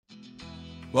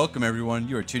Welcome, everyone.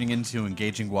 You are tuning into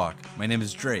Engaging Walk. My name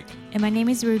is Drake. And my name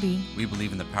is Rubie. We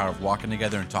believe in the power of walking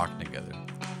together and talking together.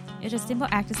 It's a simple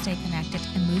act to stay connected,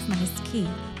 and movement is key.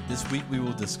 This week, we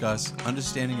will discuss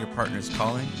understanding your partner's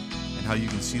calling and how you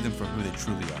can see them for who they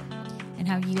truly are. And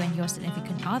how you and your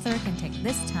significant other can take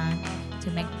this time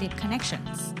to make deep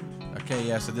connections.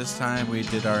 Okay, so this time we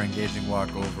did our Engaging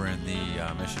Walk over in the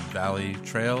Mission Valley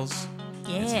Trails.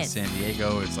 Yes. It's in San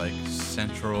Diego. It's like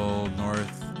central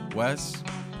northwest.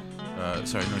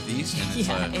 Northeast.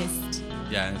 And it's east.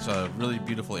 And it's a really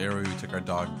beautiful area. We took our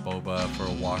dog Boba for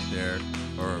a walk there,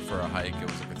 or for a hike. It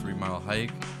was like a 3-mile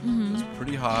hike. Mm-hmm. It was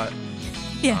pretty hot.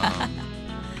 Yeah.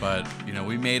 But,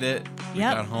 we made it. We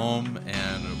Yep. got home,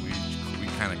 and we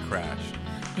kind of crashed.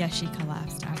 Yeah, she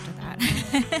collapsed after that.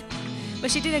 But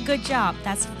she did a good job.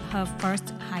 That's her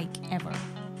first hike ever.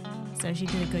 So she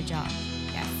did a good job.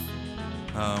 Yes.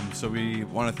 So we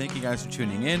want to thank you guys for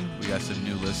tuning in. We got some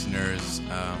new listeners,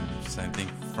 I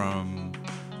think from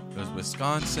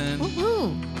Wisconsin,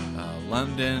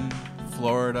 London,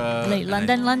 Florida. Wait,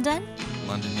 London? London,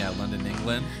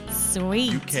 England.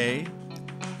 Sweet. UK.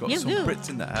 Got some Brits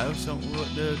in the house, some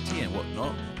the tea and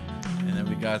whatnot. And then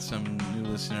we got some new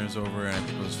listeners over in, I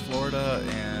think it was Florida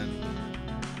and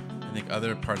I think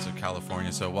other parts of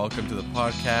California. So welcome to the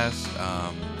podcast.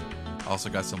 Also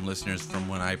got some listeners from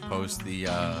when I post the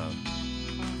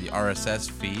RSS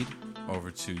feed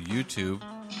over to YouTube.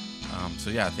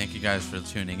 Thank you guys for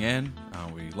tuning in.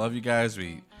 We love you guys.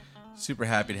 We super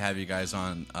happy to have you guys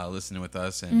on listening with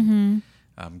us and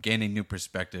gaining new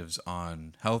perspectives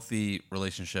on healthy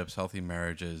relationships, healthy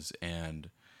marriages, and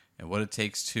what it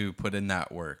takes to put in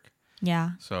that work.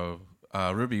 Yeah. So,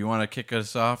 Rubie, you want to kick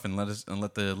us off and let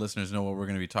the listeners know what we're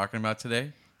going to be talking about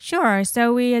today? Sure.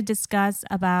 So we discussed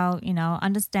about,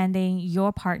 understanding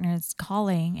your partner's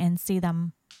calling and see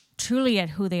them truly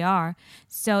at who they are.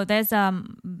 So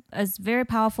it's very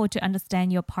powerful to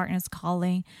understand your partner's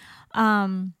calling.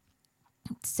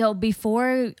 So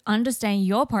before understanding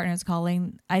your partner's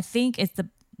calling, I think it's the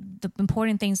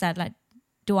important things that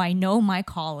do I know my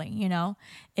calling?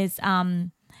 It's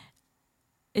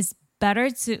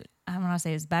better to, I don't want to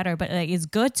say it's better, but it's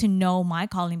good to know my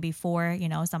calling before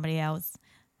somebody else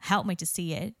help me to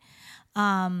see it.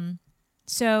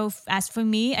 So as for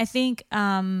me, I think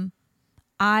for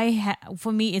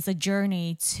me it's a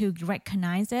journey to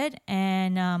recognize it,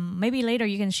 and maybe later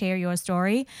you can share your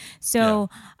story.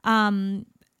 So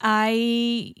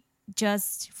I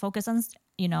just focus on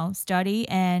study,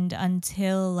 and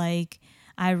until I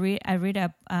read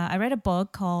a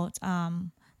book called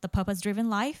The Purpose-Driven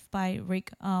Life by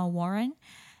Rick Warren,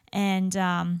 and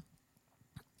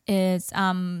it's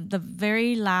the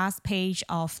very last page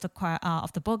of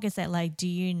the book is that do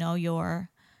you know your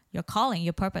calling,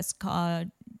 your purpose,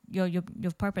 your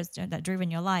purpose that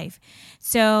driven your life.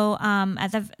 So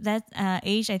at that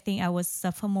age, I think I was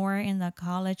sophomore in the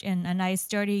college, and I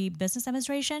studied business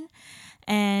administration,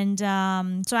 and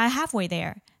so I halfway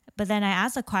there. But then I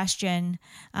asked a question,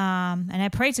 and I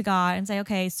prayed to God and say,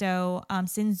 okay, so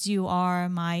since you are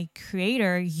my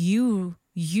creator, you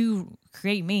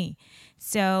create me.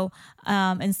 So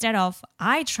instead of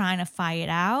I trying to find it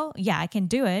out, I can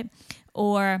do it,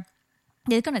 or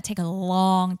it's going to take a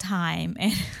long time,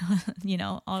 and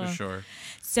For sure.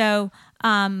 So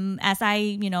as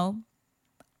I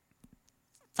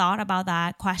thought about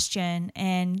that question,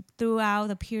 and throughout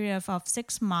the period of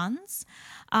 6 months,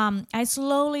 I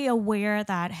slowly aware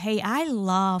that, hey, I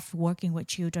love working with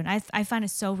children. I find it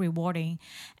so rewarding,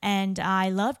 and I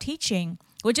love teaching,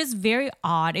 which is very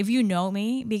odd if you know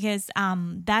me, because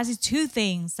that is two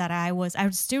things that I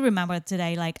still remember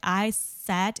today. I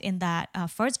sat in that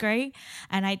first grade,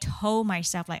 and I told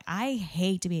myself, I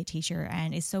hate to be a teacher,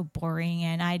 and it's so boring,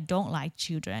 and I don't like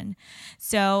children.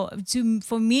 So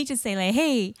for me to say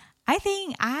hey, I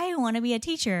think I want to be a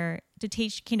teacher to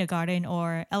teach kindergarten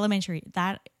or elementary,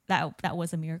 that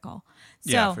was a miracle.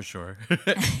 So, yeah, for sure.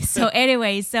 So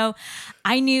anyway, so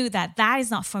I knew that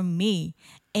is not for me.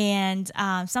 And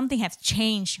something has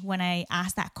changed when I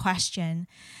asked that question.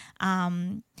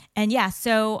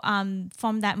 So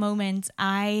from that moment,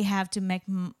 I have to make,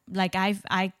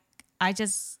 I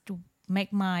just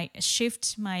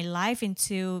shift my life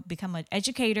into become an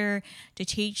educator to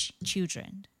teach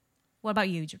children. What about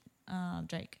you,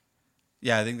 Drake?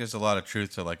 Yeah, I think there's a lot of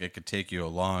truth to it could take you a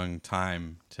long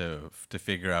time to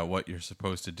figure out what you're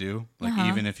supposed to do.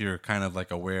 Even if you're kind of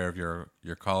aware of your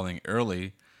calling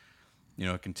early,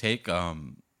 it can take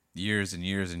years and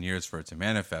years and years for it to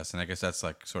manifest. And I guess that's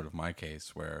sort of my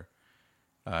case, where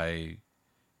I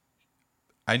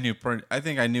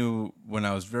think I knew when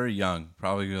I was very young,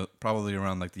 probably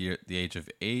around the age of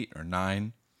 8 or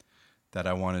 9, that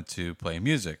I wanted to play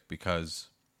music because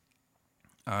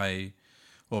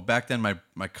back then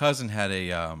my cousin had a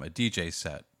DJ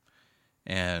set,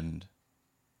 and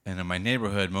in my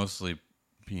neighborhood mostly,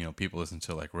 people listen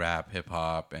to like rap, hip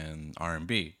hop, and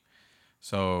R&B.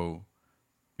 So,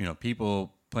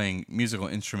 people playing musical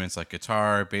instruments like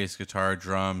guitar, bass guitar,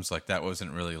 drums, like that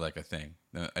wasn't really like a thing.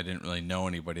 I didn't really know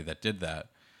anybody that did that.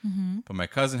 But my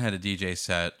cousin had a DJ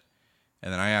set,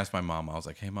 and then I asked my mom, I was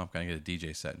like, "Hey mom, can I get a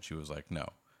DJ set?" And she was like, "No."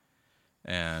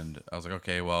 And I was like,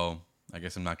 "Okay, well, I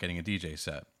guess I'm not getting a DJ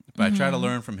set." But I try to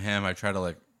learn from him. I try to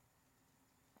like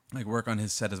work on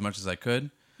his set as much as I could.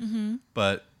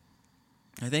 But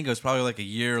I think it was probably like a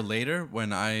year later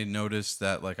when I noticed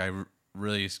that like I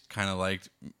really kind of liked,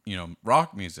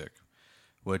 rock music,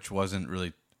 which wasn't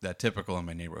really that typical in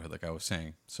my neighborhood, like I was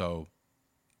saying. So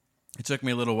it took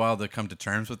me a little while to come to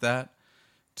terms with that,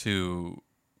 to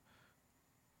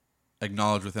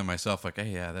acknowledge within myself, like, hey,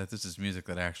 yeah, this is music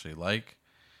that I actually like.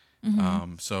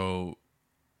 And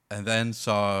then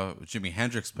saw Jimi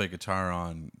Hendrix play guitar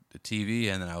on the TV,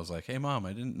 and then I was like, hey, Mom,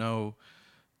 I didn't know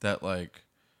that, like,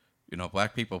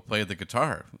 black people played the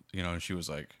guitar, and she was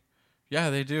like, yeah,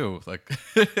 they do. Like,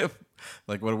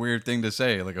 like, what a weird thing to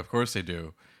say. Like, of course they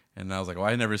do. And I was like, well,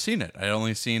 I never seen it. I'd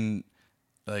only seen,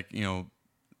 like,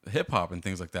 hip hop and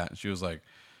things like that. And she was like,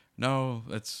 no,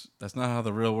 that's not how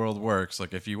the real world works.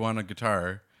 Like, if you want a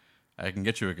guitar, I can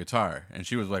get you a guitar. And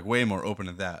she was like way more open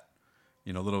to that.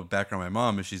 A little background on my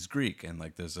mom is she's Greek, and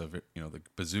like there's the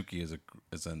bouzouki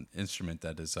is an instrument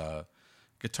that is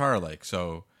guitar like.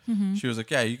 So she was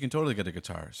like, yeah, you can totally get a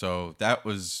guitar. So that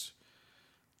was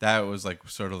like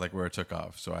sort of like where it took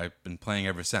off. So I've been playing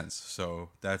ever since. So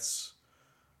that's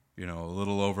a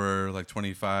little over like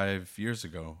 25 years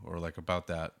ago, or like about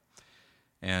that.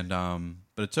 And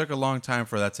but it took a long time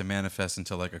for that to manifest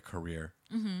into like a career.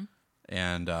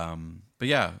 And but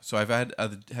yeah, so have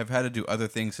had to do other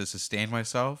things to sustain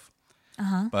myself.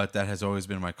 But that has always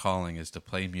been my calling, is to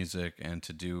play music and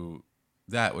to do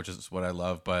that, which is what I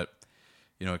love. But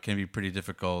it can be pretty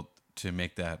difficult to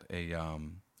make that a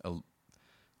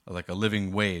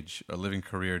living wage, a living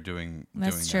career doing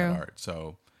that art.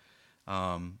 So,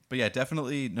 but yeah,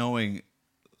 definitely knowing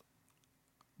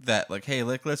that, like, hey,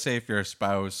 like, let's say if your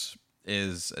spouse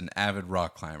is an avid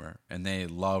rock climber and they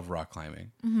love rock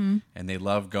climbing and they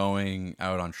love going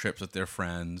out on trips with their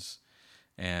friends,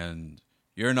 and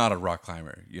you're not a rock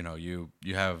climber, you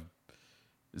have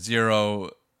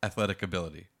zero athletic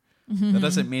ability. That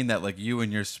doesn't mean that like you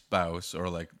and your spouse, or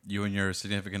like you and your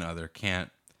significant other,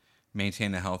 can't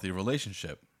maintain a healthy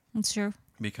relationship. That's true.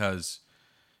 Because,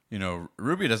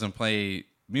 Rubie doesn't play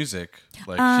music.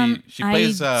 Like she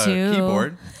plays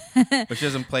keyboard, but she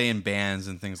doesn't play in bands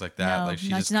and things like that. No, like she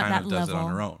just kind of does it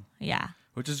on her own. Yeah.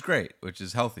 Which is great, which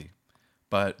is healthy.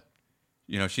 But,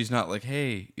 she's not like,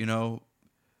 hey,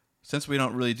 since we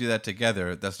don't really do that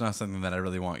together, that's not something that I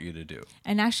really want you to do.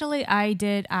 And actually, I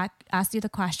did ask you the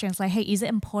questions like, hey, is it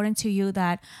important to you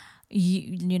that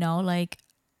like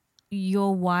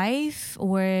your wife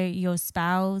or your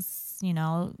spouse,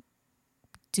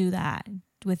 do that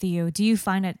with you? Do you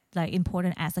find it like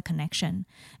important as a connection?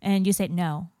 And you said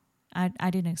no. I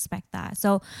didn't expect that.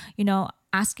 So,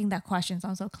 asking that question is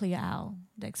also clear out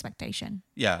the expectation.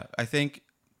 Yeah, I think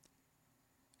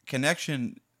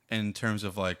connection in terms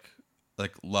of like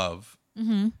love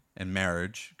and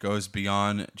marriage goes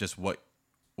beyond just what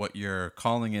your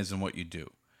calling is and what you do.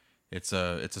 It's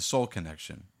a soul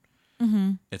connection.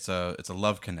 It's a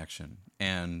love connection,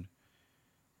 and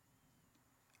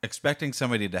expecting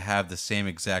somebody to have the same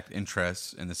exact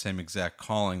interests and the same exact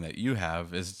calling that you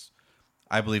have is,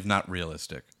 I believe, not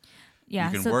realistic.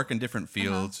 Yeah, you can work in different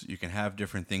fields. You can have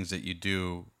different things that you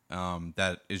do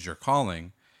that is your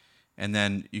calling, and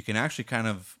then you can actually kind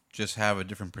of just have a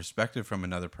different perspective from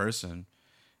another person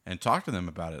and talk to them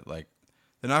about it. Like,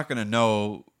 they're not going to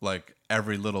know like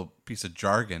every little piece of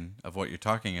jargon of what you're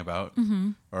talking about,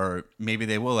 or maybe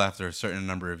they will after a certain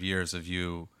number of years of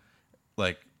you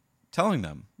like telling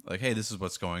them like, hey, this is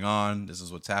what's going on, this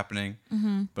is what's happening.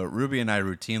 But Rubie and I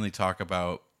routinely talk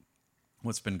about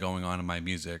what's been going on in my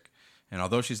music, and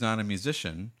although she's not a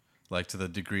musician, like to the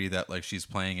degree that like she's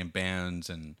playing in bands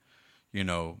and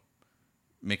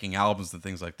making albums and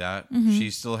things like that,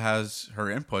 she still has her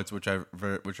inputs, which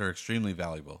are extremely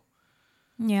valuable.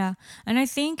 Yeah. And I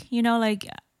think, like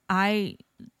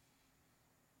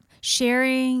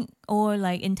sharing or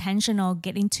like intentional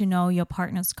getting to know your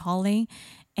partner's calling,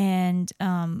 and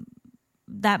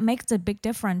that makes a big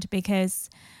difference because,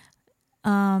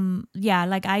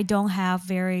 like I don't have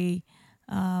very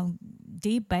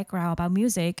deep background about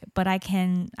music, but I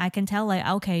can tell like,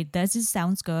 okay, this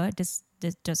sounds good.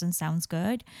 this doesn't sound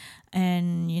good.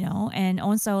 And and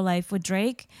also like for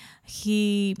Drake,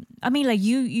 I mean, like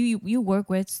you work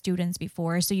with students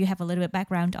before, so you have a little bit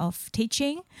background of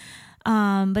teaching.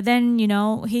 But then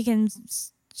he can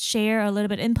share a little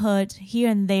bit input here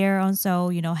and there, also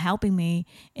helping me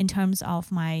in terms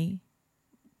of my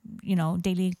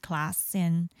daily class.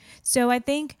 And so I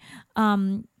think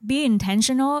be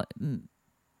intentional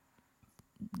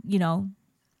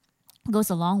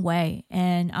goes a long way.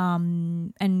 And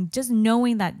just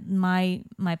knowing that my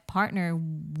partner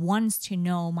wants to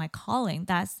know my calling,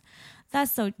 that's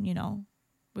so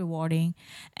rewarding.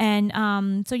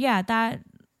 And so yeah,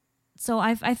 so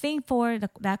I think for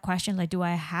that question, like, do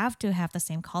I have to have the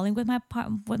same calling with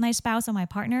my spouse or my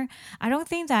partner? I don't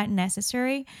think that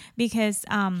necessary, because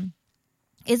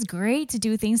it's great to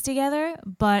do things together,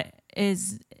 but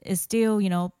is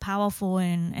still powerful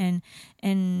and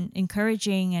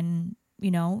encouraging, and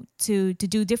to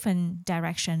do different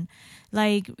direction.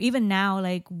 Like even now,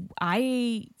 like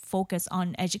I focus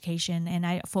on education, and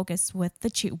I focus with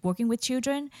working with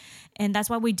children, and that's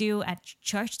what we do at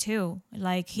church too.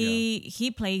 Like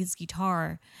he plays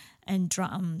guitar and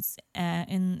drums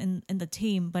in the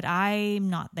team, but I'm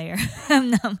not there.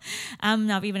 I'm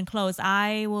not even close.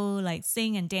 I will like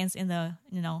sing and dance in the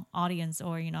audience,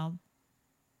 or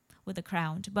with the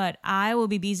crowd, but I will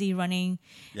be busy running.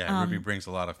 Yeah, Rubie brings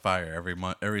a lot of fire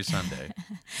every Sunday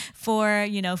for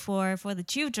for the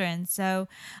children. So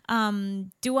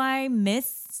do I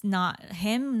miss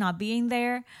him not being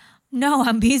there? No,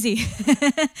 I'm busy.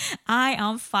 I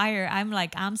on fire.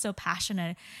 I'm so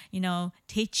passionate,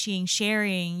 teaching,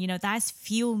 sharing, that's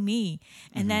fuel me.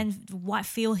 And then what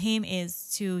fuel him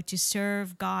is to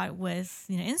serve God with,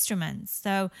 instruments.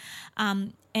 So,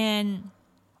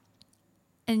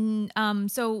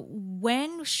 so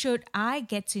when should I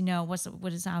get to know,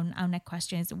 what is our next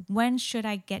question is, when should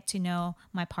I get to know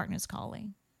my partner's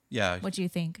calling? Yeah. What do you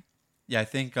think? Yeah, I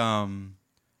think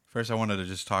first I wanted to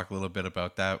just talk a little bit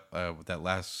about that with that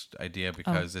last idea,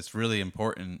 because it's really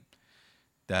important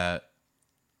that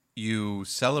you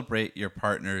celebrate your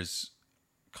partner's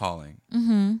calling,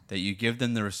 that you give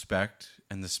them the respect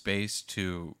and the space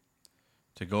to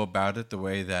go about it the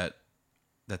way that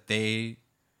they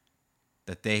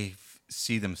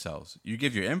see themselves. You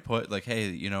give your input, like,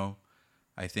 hey,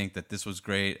 I think that this was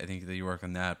great. I think that you work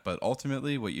on that. But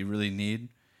ultimately, what you really need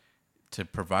to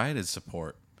provide is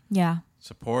support. Yeah.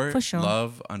 Support, for sure.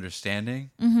 Love, understanding,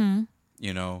 and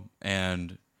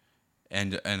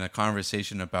a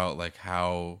conversation about like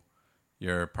how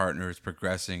your partner is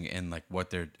progressing in like what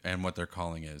their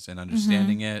calling is, and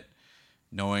understanding it,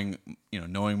 knowing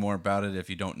more about it if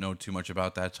you don't know too much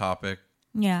about that topic.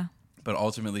 Yeah. But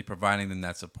ultimately providing them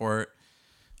that support,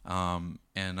 and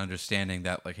understanding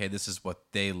that like, hey, this is what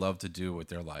they love to do with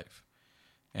their life,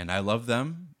 and I love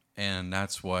them, and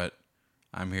that's what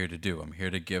I'm here to do. I'm here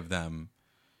to give them,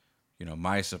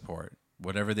 my support,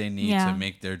 whatever they need to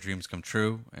make their dreams come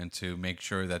true, and to make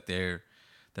sure that they're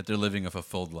living a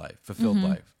fulfilled life,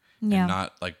 and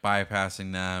not like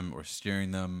bypassing them or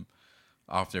steering them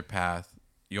off their path.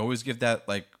 You always give that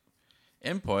like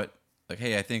input, like,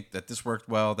 hey, I think that this worked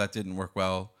well, that didn't work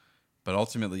well, but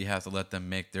ultimately you have to let them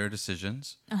make their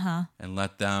decisions, and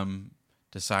let them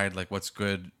decide like what's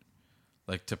good,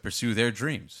 like to pursue their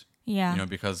dreams. Yeah.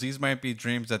 Because these might be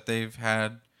dreams that they've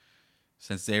had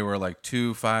since they were like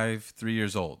 2, 5, 3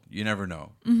 years old. You never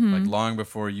know. Like long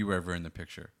before you were ever in the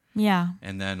picture. Yeah.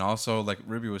 And then also like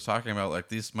Rubie was talking about, like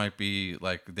this might be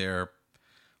like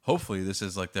hopefully this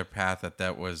is like their path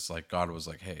that was like, God was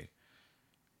like, hey,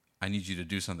 I need you to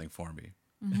do something for me.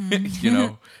 And you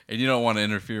don't want to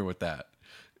interfere with that,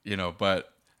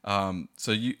 but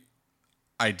so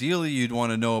ideally, you'd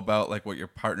want to know about like what your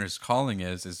partner's calling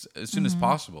is as soon as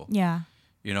possible. Yeah.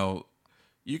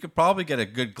 You could probably get a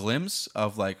good glimpse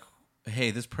of like, hey,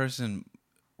 this person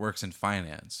works in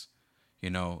finance. They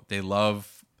don't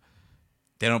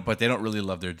really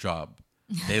love their job.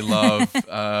 They love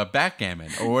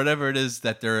backgammon or whatever it is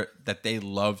that they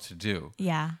love to do.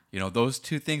 Yeah. Those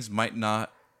two things might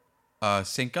not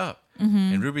sync up.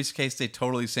 In Rubie's case, they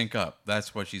totally sync up.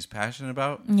 That's what she's passionate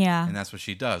about. Yeah. And that's what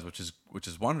she does, which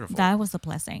is wonderful. That was a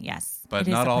blessing, yes. But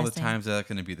not all the times that's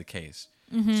going to be the case.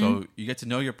 So you get to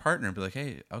know your partner and be like,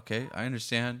 hey, okay, I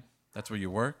understand that's where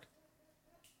you work.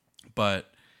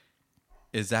 But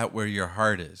is that where your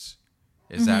heart is?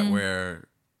 Is that where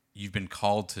you've been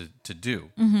called to do?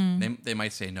 They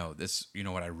might say, no, this,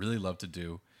 what I really love to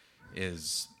do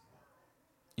is,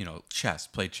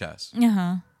 play chess.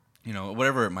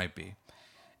 Whatever it might be.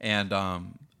 And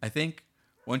I think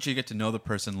once you get to know the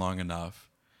person long enough,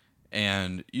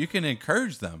 and you can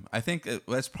encourage them. I think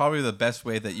that's probably the best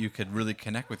way that you could really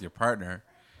connect with your partner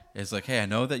is like, hey, I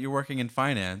know that you're working in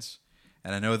finance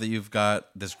and I know that you've got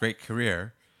this great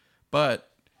career, but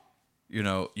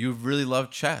you really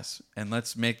love chess, and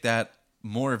let's make that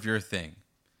more of your thing.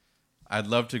 I'd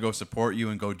love to go support you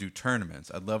and go do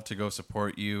tournaments. I'd love to go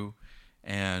support you,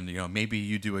 and maybe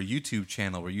you do a YouTube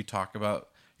channel where you talk about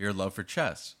your love for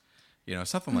chess,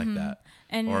 something like that,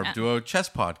 or do a chess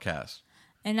podcast.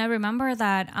 And I remember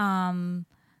that,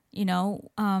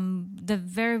 the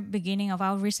very beginning of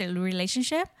our recent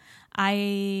relationship,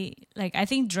 I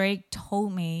think Drake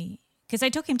told me, because I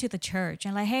took him to the church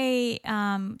and like, hey,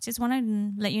 just want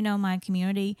to let you know my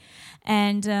community,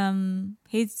 and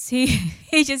he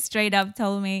just straight up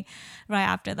told me right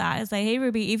after that, it's like, hey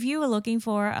Rubie, if you were looking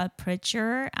for a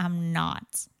preacher, I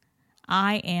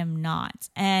am not.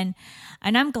 And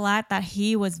I'm glad that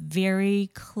he was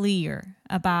very clear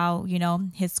about,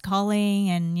 his calling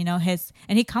and,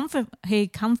 he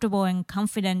comfortable and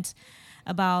confident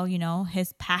about,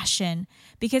 his passion,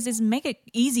 because it's make it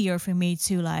easier for me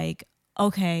to like,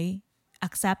 okay,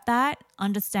 accept that,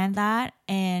 understand that,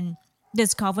 and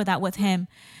discover that with him.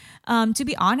 To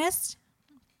be honest,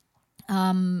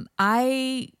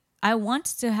 I want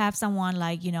to have someone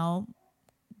like,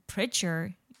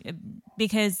 preacher,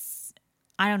 because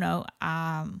I don't know.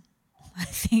 I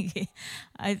think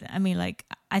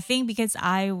I think because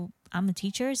I'm a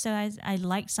teacher, so I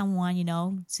like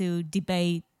someone to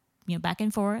debate back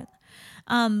and forth.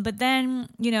 But then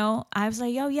I was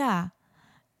like, oh yeah,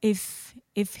 if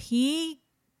he,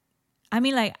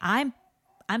 I'm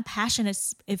passionate.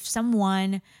 If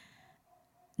someone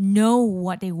know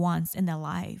what they want in their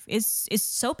life, it's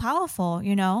so powerful.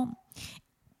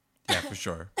 Yeah, for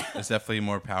sure. It's definitely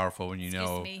more powerful when you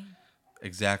know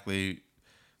exactly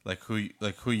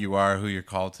who you are, who you're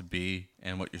called to be,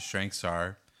 and what your strengths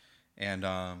are. And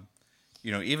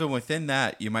even within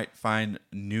that, you might find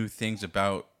new things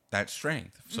about that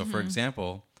strength. So for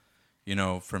example,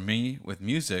 for me with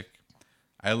music,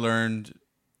 I learned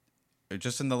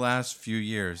just in the last few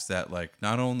years that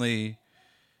not only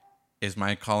is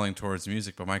my calling towards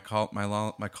music, but my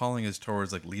calling is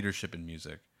towards leadership in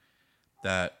music.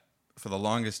 That for the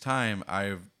longest time,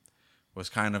 I was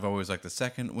kind of always the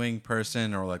second wing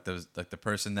person, or the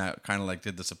person that kind of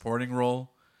did the supporting role.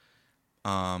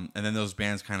 And then those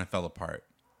bands kind of fell apart.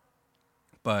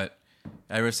 But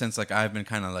ever since I've been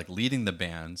kind of leading the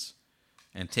bands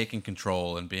and taking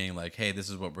control and being like, hey, this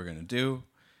is what we're going to do.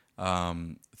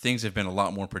 Things have been a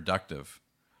lot more productive,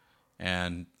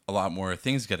 and a lot more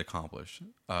things get accomplished.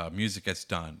 Music gets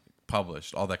done,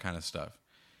 published, all that kind of stuff.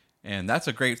 And that's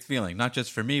a great feeling, not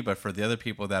just for me, but for the other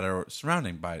people that are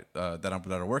surrounding that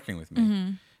are working with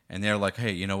me. And they're like,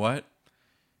 hey, you know what?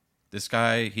 This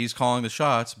guy, he's calling the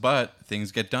shots, but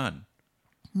things get done.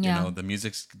 Yeah. The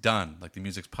music's done. The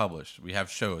music's published. We have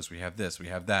shows. We have this. We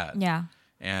have that. Yeah.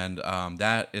 And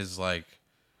that is a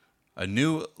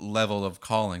new level of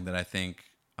calling that I think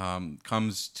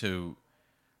comes to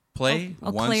play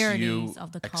once you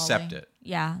accept it.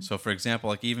 Yeah. So, for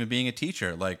example, even being a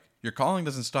teacher, your calling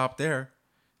doesn't stop there.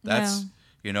 That's,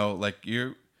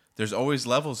 there's always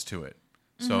levels to it.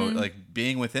 So,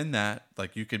 being within that,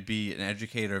 you could be an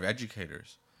educator of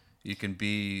educators. You can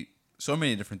be so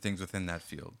many different things within that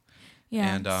field.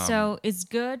 Yeah. And, so it's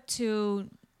good to,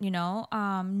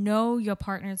 know your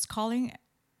partner's calling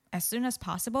as soon as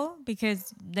possible,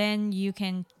 because then you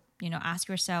can, ask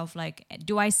yourself,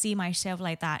 do I see myself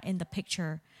like that in the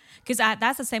picture? Because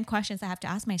that's the same questions I have to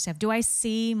ask myself. Do I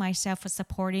see myself for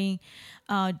supporting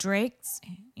Drake's,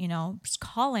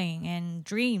 calling and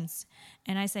dreams?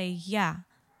 And I say, yeah.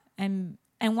 And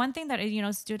one thing that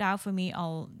stood out for me,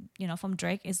 from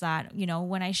Drake is that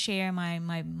when I share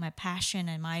my passion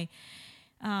and my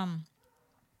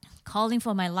calling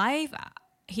for my life,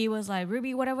 he was like,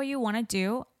 Rubie, whatever you want to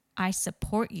do, I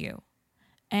support you.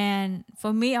 And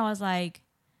for me, I was like,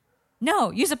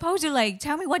 no, you're supposed to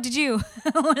tell me what to do.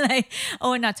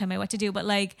 Or not tell me what to do, but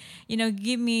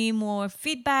give me more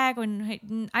feedback. I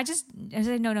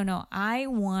said, no, I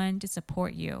want to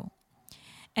support you.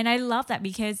 And I love that,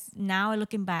 because now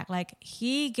looking back,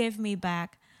 he gave me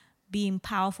back being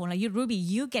powerful. Rubie,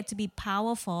 you get to be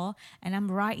powerful, and I'm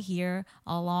right here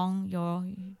along your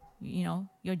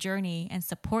journey and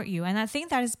support you. And I think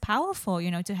that is powerful,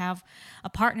 to have a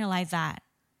partner like that,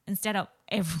 instead of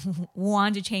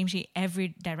want to change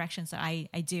every direction that I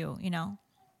do,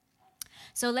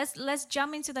 So let's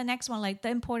jump into the next one, the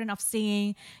importance of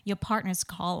seeing your partner's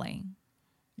calling.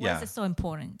 Why is it so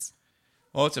important?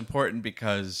 Well, it's important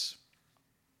because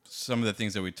some of the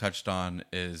things that we touched on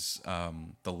is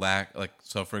the lack.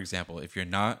 So, for example, if you're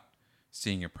not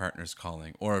seeing your partner's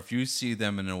calling, or if you see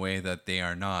them in a way that they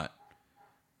are not,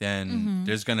 then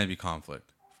there's going to be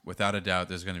conflict. Without a doubt,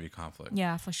 there's going to be conflict.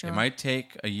 Yeah, for sure. It might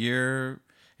take a year.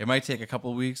 It might take a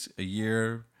couple of weeks, a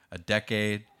year, a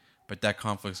decade, but that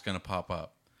conflict's going to pop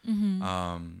up.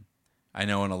 I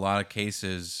know in a lot of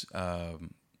cases,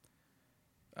 I'm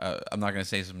not going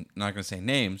to say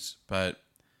names, but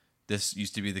this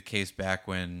used to be the case back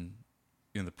when,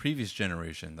 the previous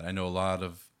generation. That I know a lot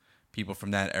of people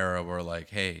from that era were like,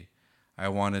 "Hey, I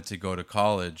wanted to go to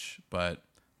college, but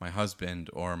my husband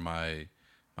or my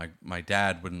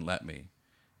dad wouldn't let me,"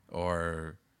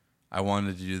 or "I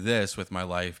wanted to do this with my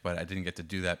life, but I didn't get to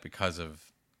do that because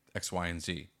of X, Y, and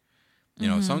Z."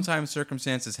 Sometimes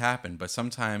circumstances happen, but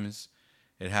sometimes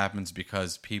it happens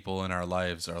because people in our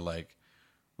lives are like,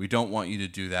 "We don't want you to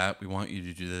do that. We want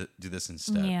you to do this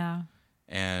instead." Yeah.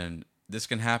 And this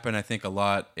can happen, I think, a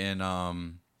lot in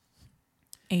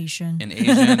Asian and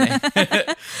Asian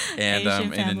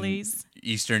families, in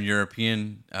Eastern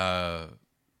European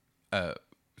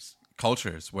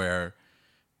cultures where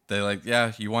they're like,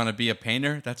 "Yeah, you want to be a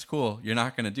painter? That's cool. You're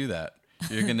not going to do that.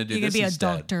 You're going to do this instead. You're going to be a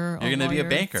doctor. You're going to be a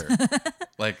banker."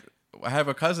 Like, I have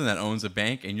a cousin that owns a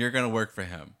bank, and you're going to work for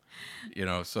him.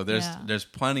 So there's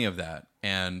plenty of that,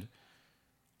 and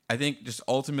I think just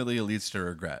ultimately it leads to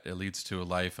regret. It leads to a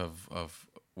life of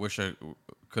wish I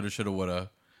coulda, shoulda, woulda.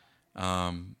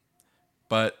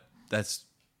 But that's,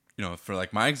 for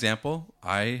like my example,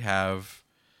 I have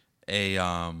a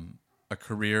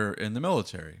career in the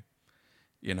military,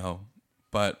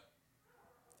 but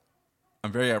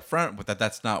I'm very upfront with that.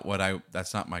 That's not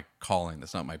my calling.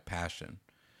 That's not my passion,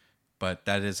 but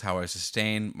that is how I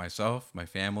sustain myself, my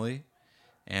family,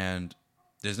 and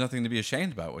there's nothing to be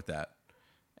ashamed about with that.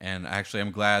 And actually,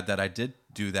 I'm glad that I did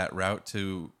do that route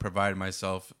to provide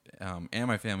myself and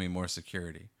my family more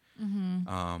security,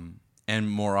 and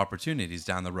more opportunities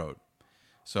down the road.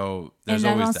 So there's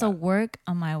always also that. Work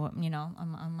on my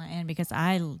on my end, because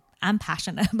I'm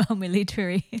passionate about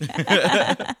military.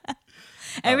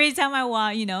 Every time I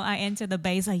walk, I enter the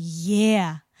base, like,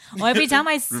 yeah. Or every time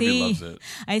I see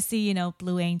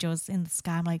Blue Angels in the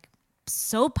sky, I'm like,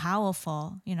 so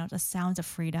powerful. The sounds of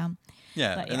freedom.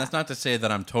 Yeah, But, and that's not to say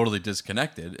that I'm totally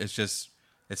disconnected. It's just,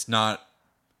 it's not.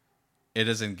 It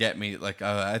doesn't get me. Like,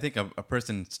 I think a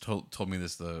person told me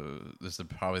this. This is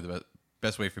probably the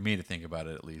best way for me to think about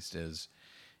it. At least is,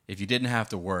 if you didn't have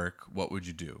to work, what would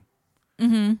you do?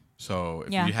 So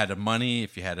if you had the money,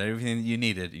 if you had everything that you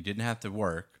needed, you didn't have to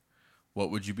work,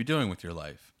 what would you be doing with your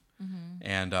life?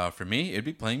 And for me, it'd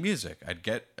be playing music. I'd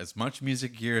get as much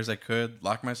music gear as I could,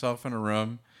 lock myself in a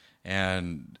room,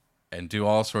 and do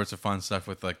all sorts of fun stuff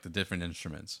with like the different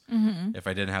instruments. If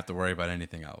I didn't have to worry about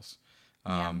anything else.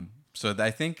 So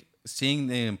I think seeing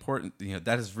the important,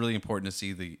 that is really important to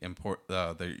see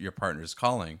your partner's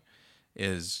calling.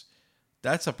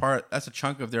 That's a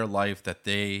chunk of their life that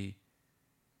they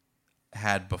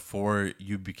had before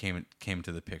you came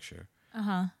to the picture.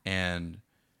 And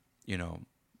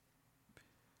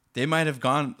they might have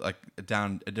gone like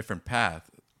down a different path,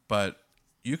 but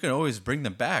you can always bring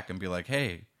them back and be like,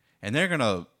 "Hey," and they're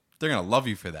gonna love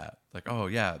you for that. Like, "Oh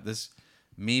yeah,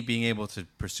 me being able to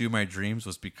pursue my dreams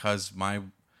was because my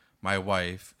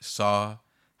wife saw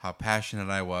how passionate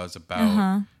I was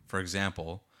about, for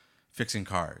example, fixing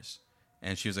cars,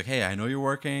 and she was like, 'Hey, I know you're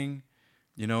working,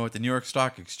 at the New York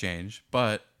Stock Exchange,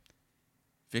 but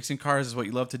fixing cars is what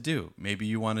you love to do. Maybe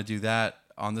you want to do that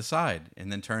on the side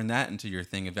and then turn that into your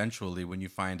thing eventually when you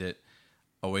find it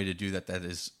a way to do that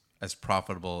is as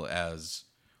profitable as,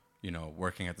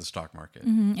 working at the stock market.'"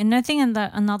 And I think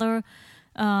another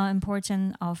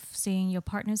important of seeing your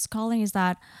partner's calling is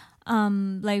that,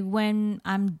 like when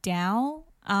I'm down,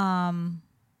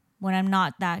 when I'm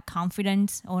not that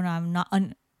confident, or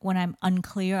when I'm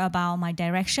unclear about my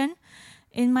direction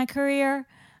in my career,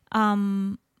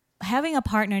 having a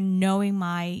partner knowing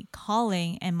my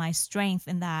calling and my strength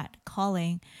in that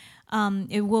calling,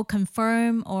 it will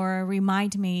confirm or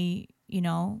remind me,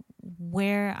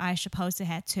 where I'm supposed to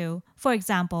head to. For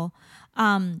example,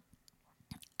 I,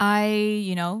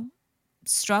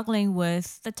 struggling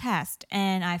with the test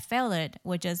and I failed it,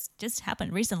 which just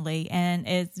happened recently, and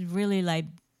it's really like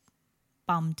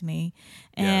bummed me.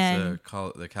 And it's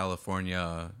the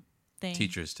California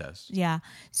teacher's test. Yeah.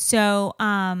 So,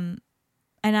 and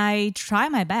I tried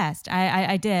my best.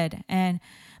 I did.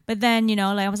 But then,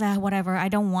 like I was like, whatever, I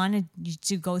don't want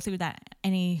to go through that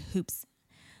any hoops.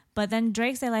 But then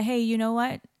Drake said like, "Hey, you know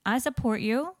what? I support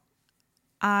you.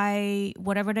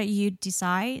 Whatever that you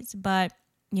decide, but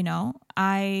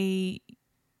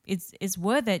it's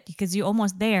worth it because you're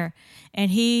almost there."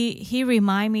 And he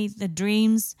remind me the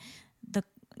dreams,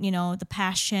 the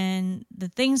passion, the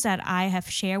things that I have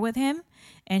shared with him.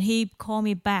 And he called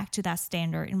me back to that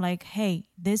standard. And like, hey,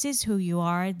 this is who you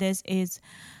are. This is,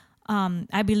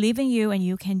 I believe in you and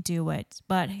you can do it.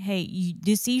 But hey,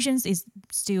 decisions is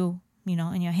still,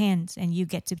 in your hands, and you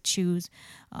get to choose,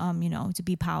 to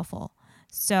be powerful.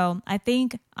 So I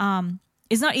think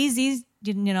it's not easy,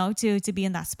 to be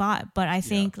in that spot. But I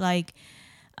think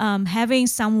having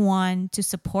someone to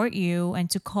support you and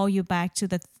to call you back to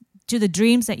the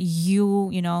dreams that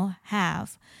you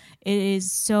have, it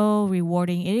is so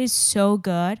rewarding. It is so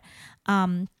good,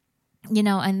 and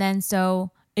then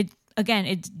so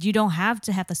you don't have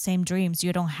to have the same dreams.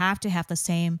 You don't have to have the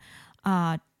same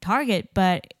target,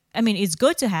 but I mean, it's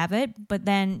good to have it, but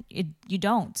then you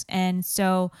don't. And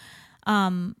so,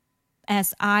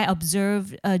 as I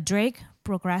observed Drake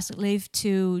progressively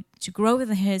to grow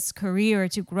within his career,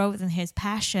 to grow within his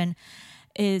passion,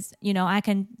 is I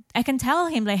can tell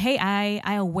him like, hey,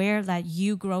 I aware that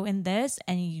you grow in this,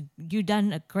 and you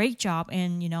done a great job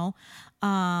in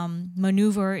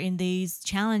maneuver in these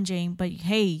challenging, but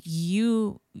hey,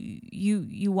 you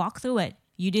walk through it.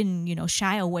 You didn't,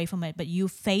 shy away from it, but you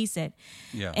face it.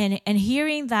 Yeah. And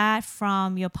hearing that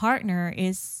from your partner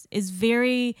is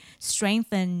very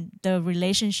strengthen the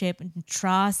relationship and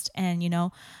trust, and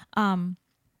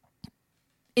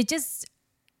it just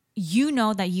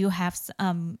that you have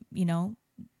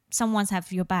someone's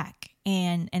have your back,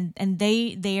 and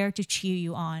they there to cheer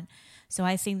you on. So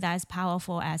I think that's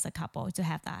powerful as a couple to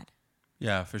have that.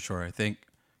 Yeah, for sure. I think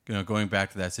going back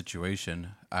to that situation,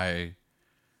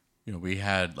 we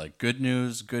had like good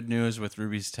news with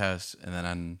Rubie's test,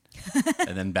 and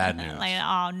then bad news. Like,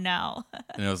 oh no.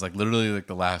 And it was like literally like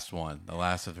the last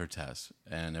of her tests,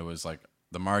 and it was like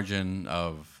the margin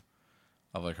of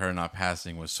like her not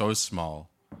passing was so small.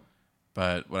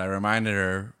 But what I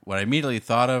immediately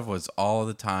thought of was all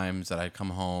the times that I'd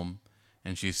come home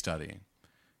and she's studying,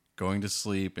 going to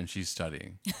sleep and she's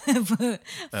studying,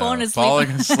 falling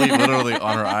asleep literally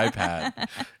on her iPad,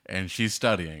 and she's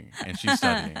studying, and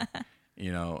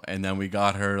then we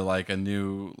got her like a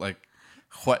new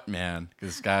what man.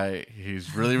 This guy,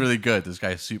 he's really, really good. This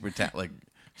guy's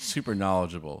super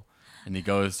knowledgeable, and he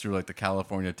goes through like the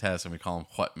California test, and we call him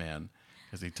what man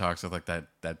because he talks with like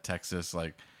that Texas,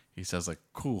 like he says like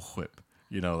cool whip,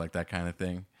 like that kind of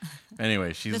thing.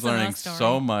 Anyway, she's learning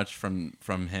so much from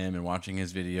him and watching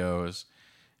his videos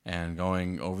and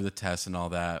going over the tests and all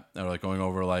that, or like going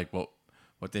over like what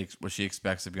she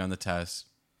expects to be on the test.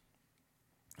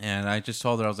 And I just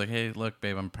told her, I was like, hey, look,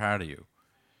 babe, I'm proud of you.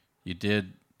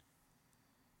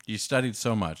 You studied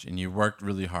so much and you worked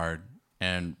really hard,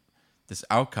 and this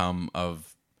outcome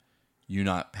of you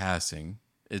not passing,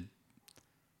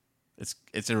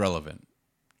 it's irrelevant.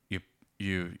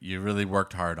 You really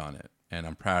worked hard on it, and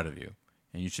I'm proud of you,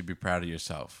 and you should be proud of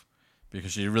yourself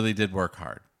because you really did work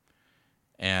hard.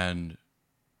 And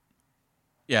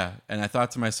yeah, and I thought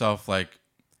to myself, like,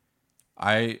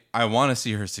 I want to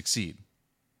see her succeed.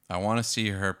 I want to see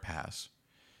her pass.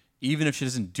 Even if she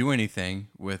doesn't do anything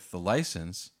with the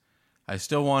license, I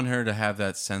still want her to have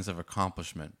that sense of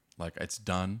accomplishment. Like, it's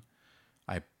done.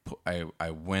 I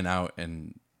went out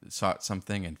and sought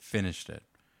something and finished it.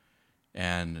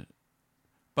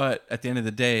 But at the end of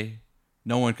the day,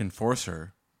 no one can force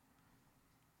her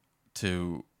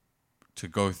to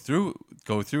go through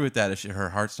with that if her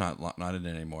heart's not in it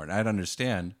anymore. And I'd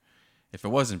understand if it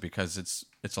wasn't, because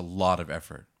it's a lot of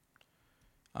effort.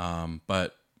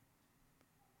 But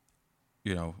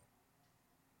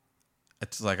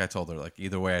it's like I told her, like,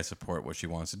 either way, I support what she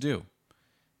wants to do.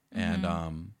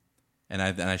 Mm-hmm. And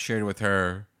I shared with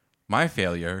her my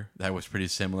failure that was pretty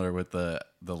similar with the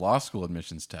law school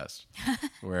admissions test,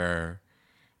 where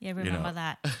remember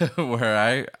that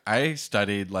where I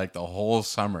studied like the whole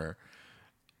summer.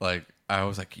 Like, I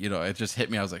was like, it just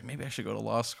hit me. I was like, maybe I should go to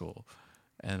law school.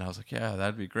 And I was like, yeah,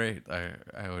 that'd be great.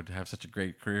 I would have such a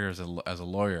great career as a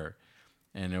lawyer.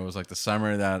 And it was like the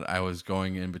summer that I was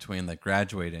going in between like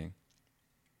graduating.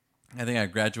 I think I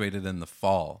graduated in the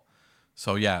fall.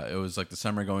 So yeah, it was like the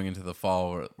summer going into the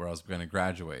fall where I was going to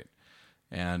graduate.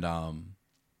 And I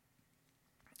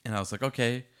was like,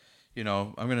 okay,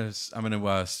 I'm gonna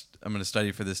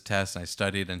study for this test. And I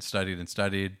studied and studied and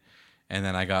studied, and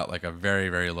then I got like a very,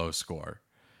 very low score.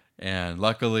 And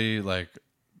luckily, like,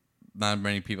 not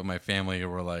many people in my family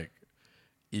were like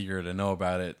eager to know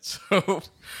about it,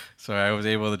 so I was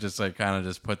able to just like kind of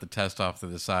just put the test off to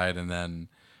the side, and then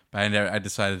I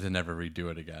decided to never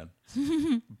redo it again.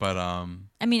 But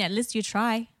I mean, at least you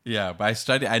try. Yeah, but I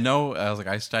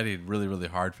studied really, really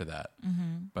hard for that.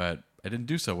 Mm-hmm. But I didn't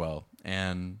do so well,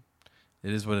 and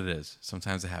it is what it is.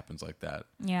 Sometimes it happens like that.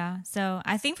 Yeah. So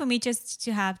I think for me, just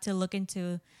to have to look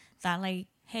into that, like,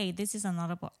 hey, this is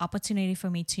another opportunity for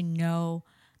me to know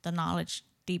the knowledge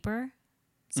deeper.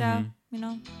 So,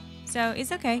 so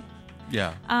it's okay.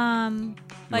 Yeah.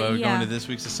 But you go into this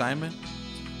week's assignment?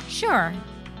 Sure.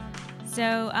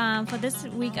 So for this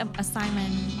week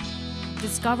assignment,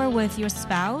 discover with your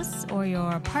spouse or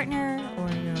your partner or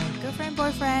your girlfriend,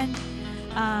 boyfriend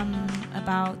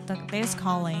about their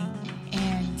calling,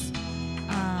 and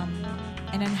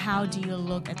then how do you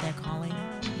look at their calling?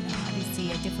 How do you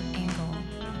see a different angle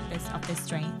of this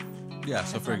strength? Yeah.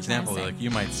 So for example, like you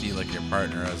might see like your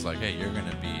partner as like, hey, you're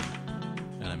gonna be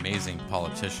an amazing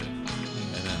politician,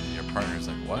 and then your partner's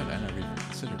like, what? I never even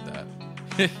considered that.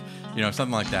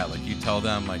 Something like that. Like you tell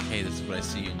them like, hey, this is what I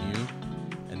see in you,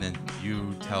 and then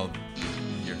you tell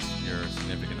your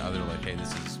significant other like, hey,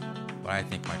 this is what I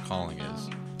think my calling is,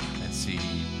 and see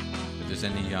if there's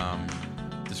any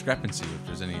discrepancy, if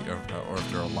there's any, or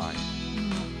if they're aligned.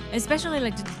 Especially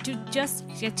like to just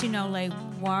get to know like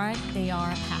what they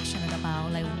are passionate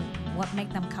about, like what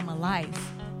make them come alive,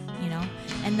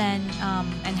 and then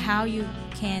and how you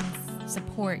can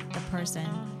support the person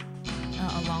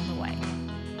along the way.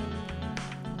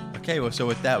 Okay, well, so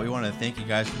with that, we want to thank you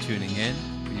guys for tuning in.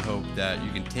 We hope that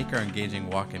you can take our engaging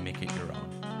walk and make it your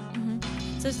own.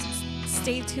 So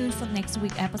stay tuned for next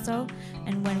week's episode,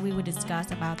 and when we will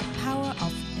discuss about the power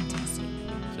of intimacy.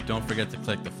 So don't forget to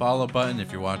click the follow button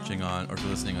if you're watching on, or if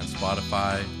you're listening on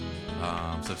Spotify.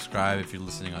 Subscribe if you're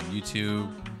listening on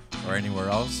YouTube or anywhere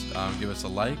else. Give us a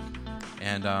like.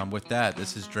 And with that,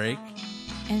 this is Drake.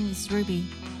 And it's Rubie.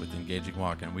 With Engaging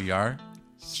Walk, and we are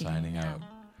signing out.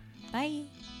 Bye.